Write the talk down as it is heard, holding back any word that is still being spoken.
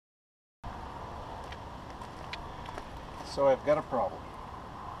So I've got a problem.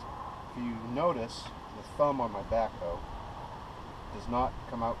 If you notice, the thumb on my backhoe does not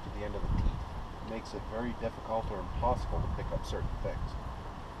come out to the end of the teeth. It makes it very difficult or impossible to pick up certain things.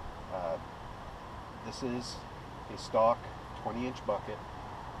 This is a stock 20-inch bucket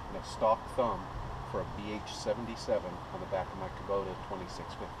and a stock thumb for a BH77 on the back of my Kubota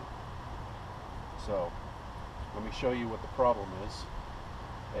 2650. So let me show you what the problem is,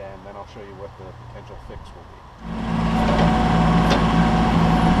 and then I'll show you what the potential fix will be.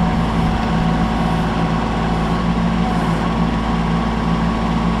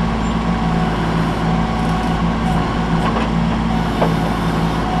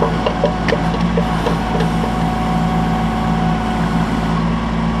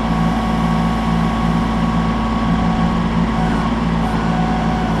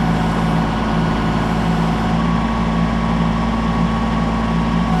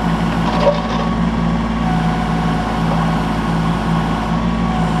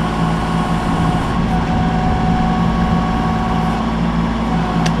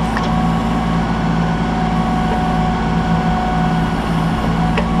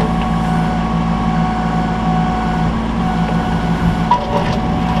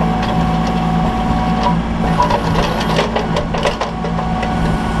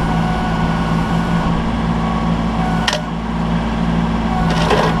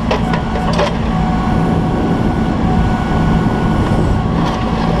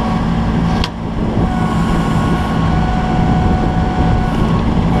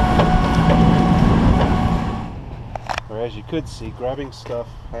 As you could see, grabbing stuff,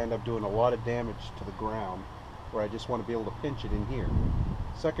 I end up doing a lot of damage to the ground where I just want to be able to pinch it in here.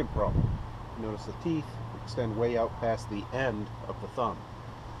 Second problem, notice the teeth extend way out past the end of the thumb,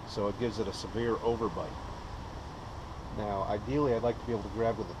 so it gives it a severe overbite. Now ideally I'd like to be able to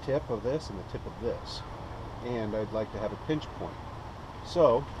grab with the tip of this and the tip of this, and I'd like to have a pinch point.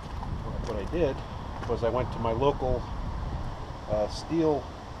 So what I did was I went to my local steel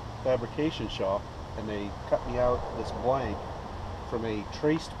fabrication shop, and they cut me out this blank from a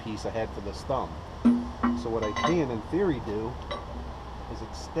traced piece I had for this thumb. So what I can in theory do is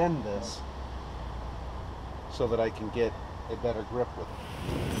extend this so that I can get a better grip with it.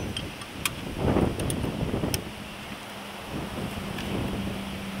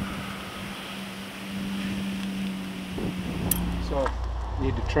 So I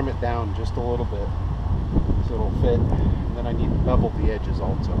need to trim it down just a little bit so it'll fit, and then I need to bevel the edges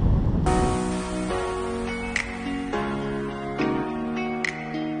also.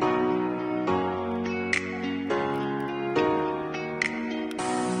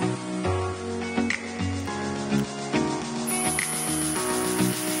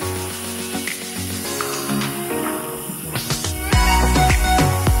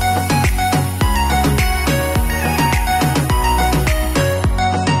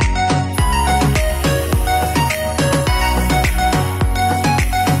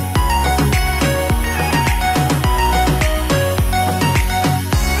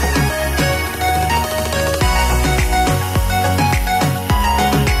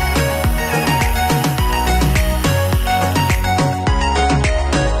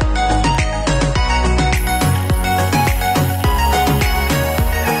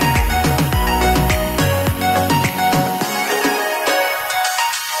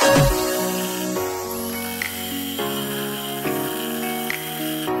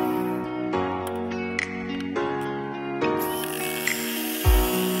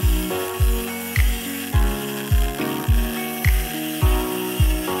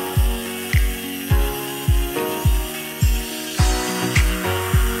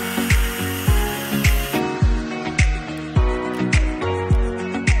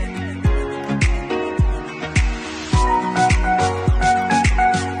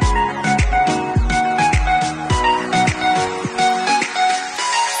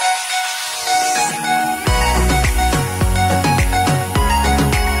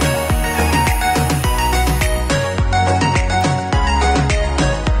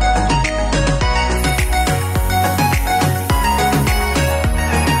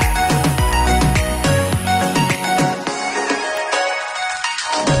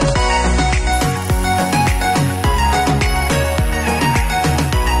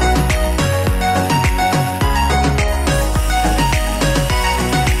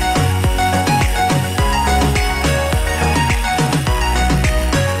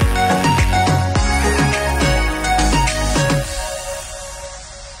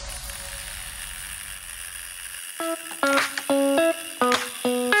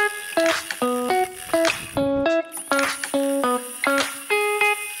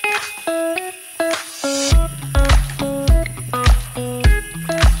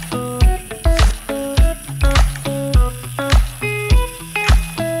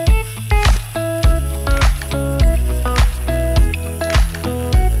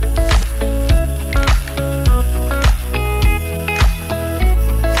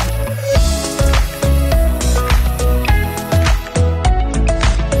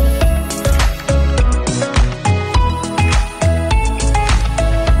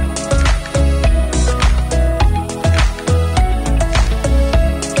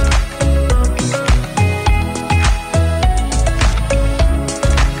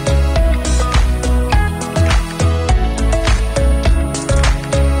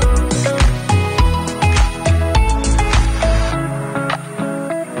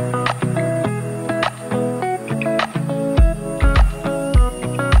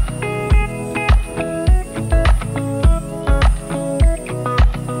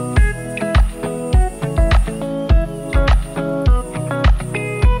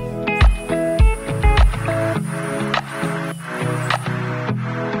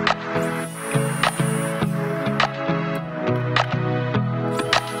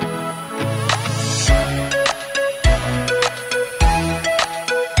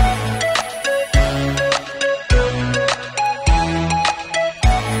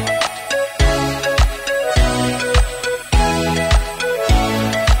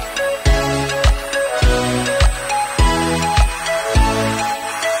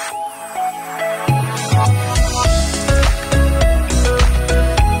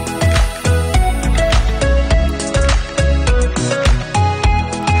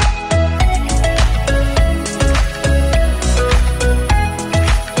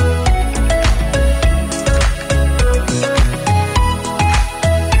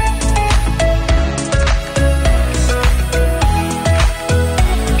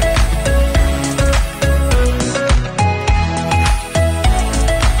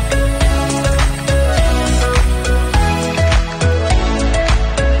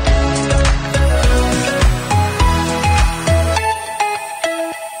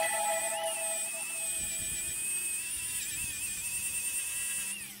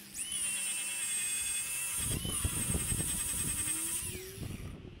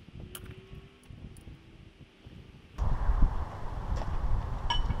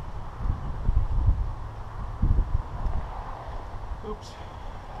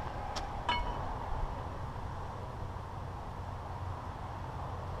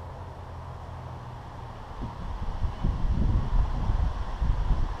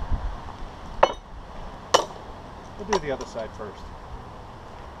 We'll do the other side first.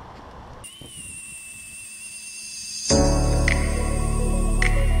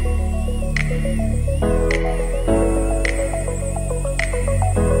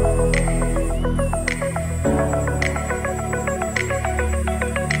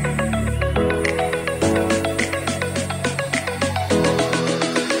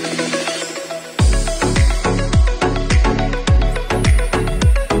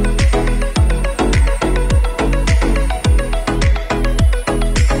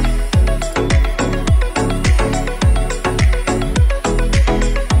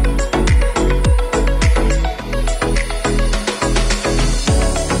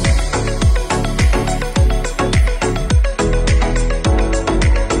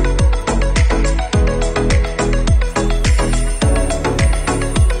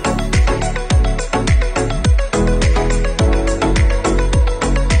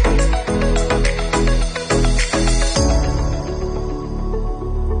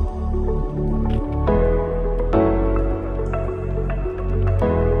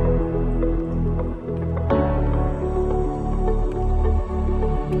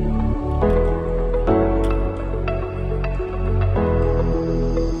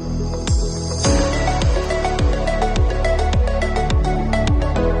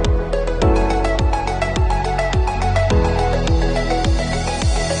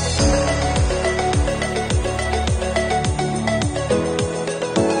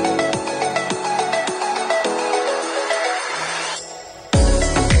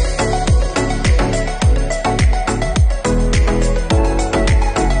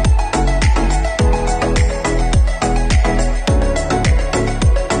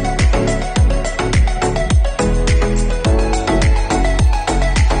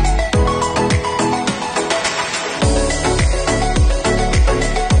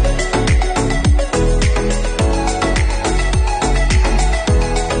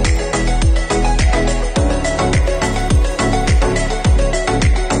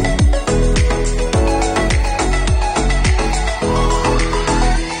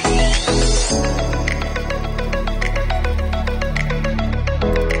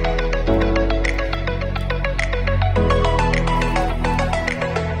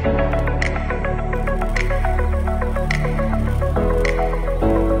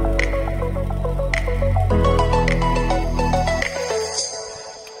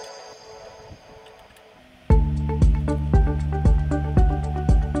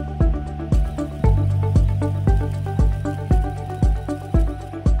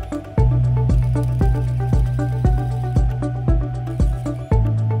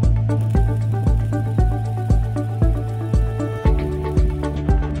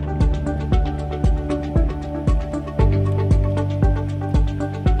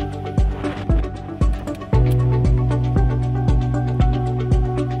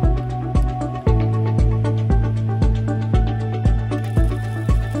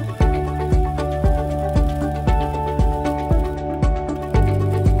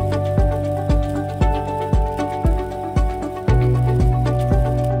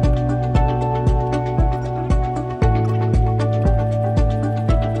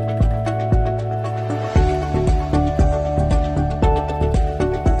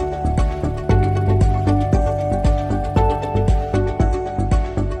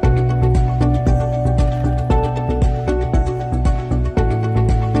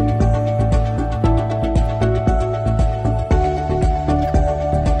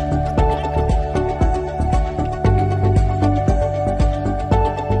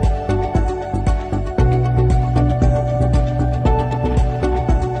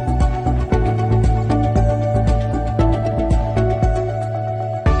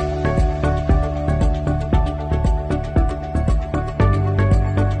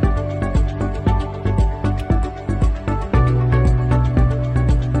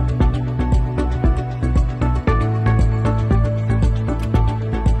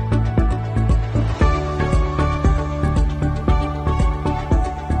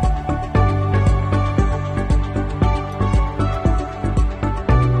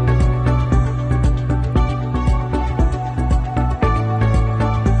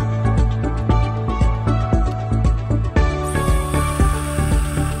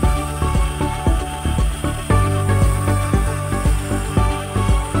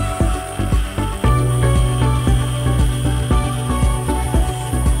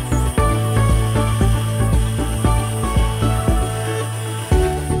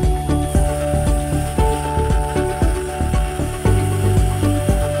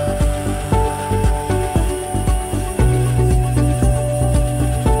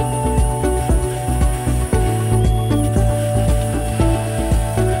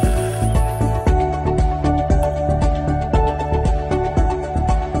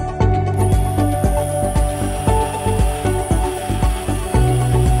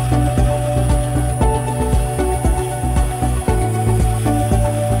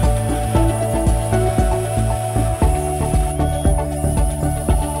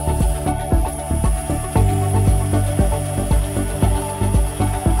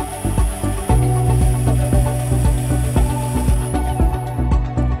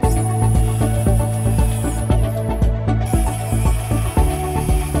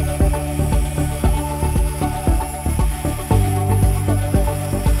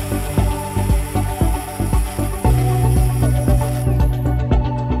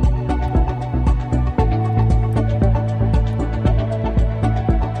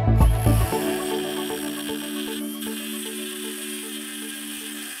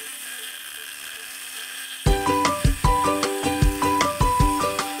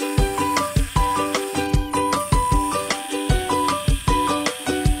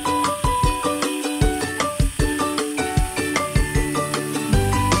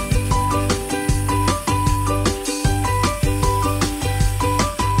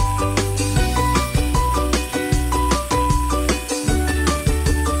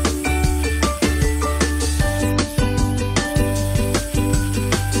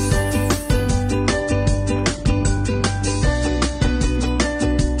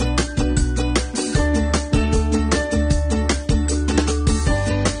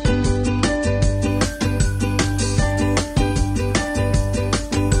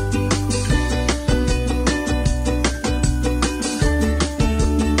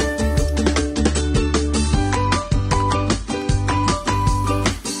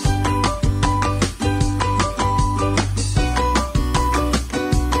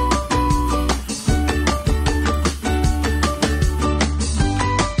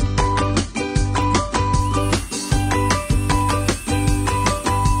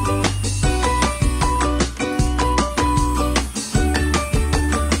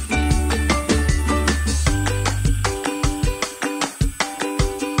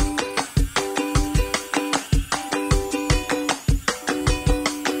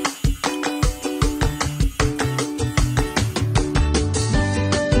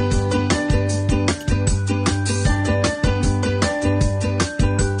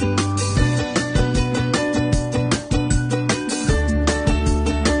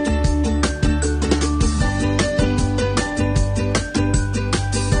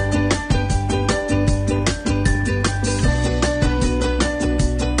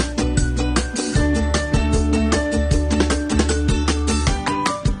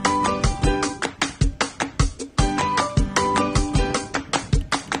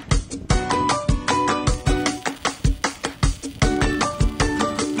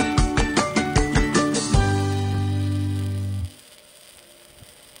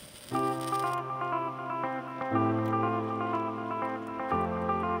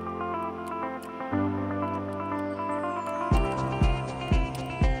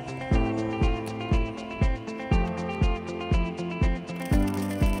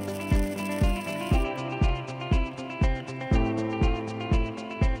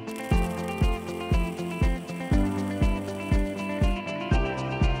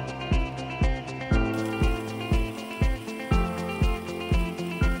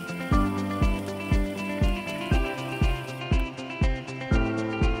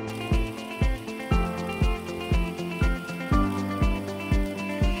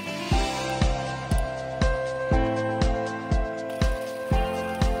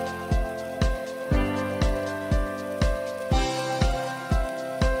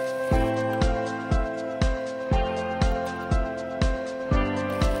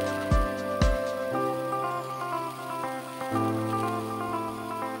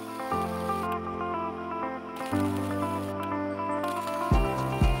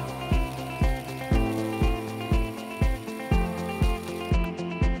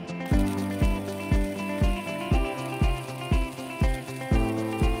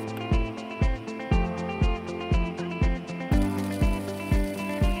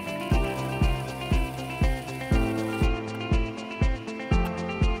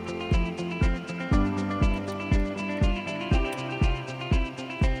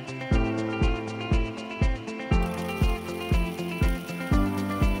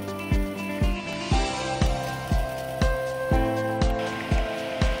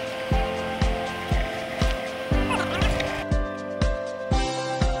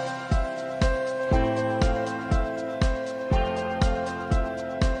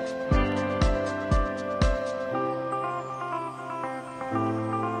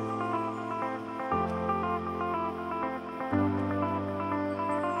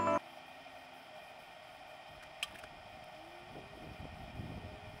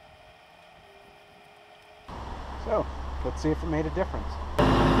 So, let's see if it made a difference.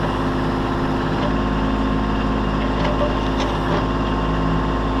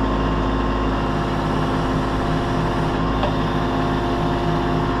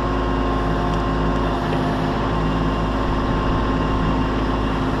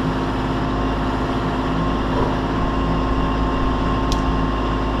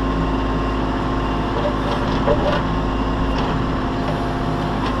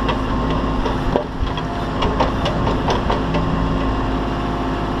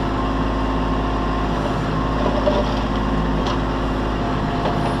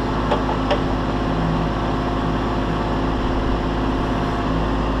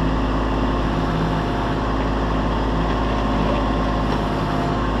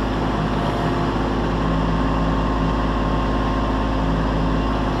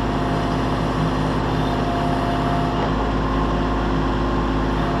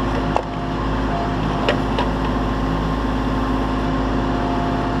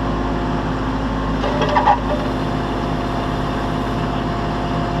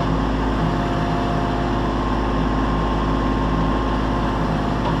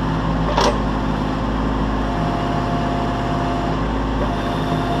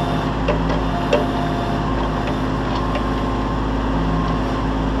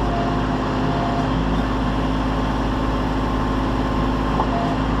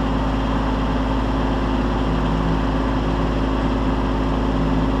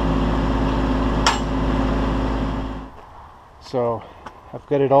 So I've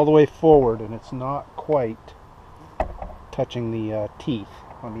got it all the way forward and it's not quite touching the teeth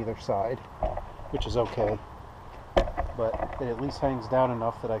on either side, which is okay, but it at least hangs down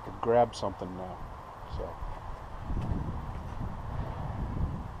enough that I could grab something now. So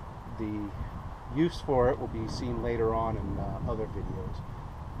the use for it will be seen later on in other videos,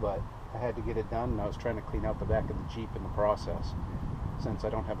 but I had to get it done and I was trying to clean out the back of the Jeep in the process. Since I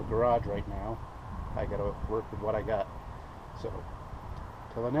don't have a garage right now, I gotta work with what I got. So,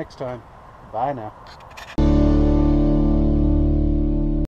 till the next time, bye now.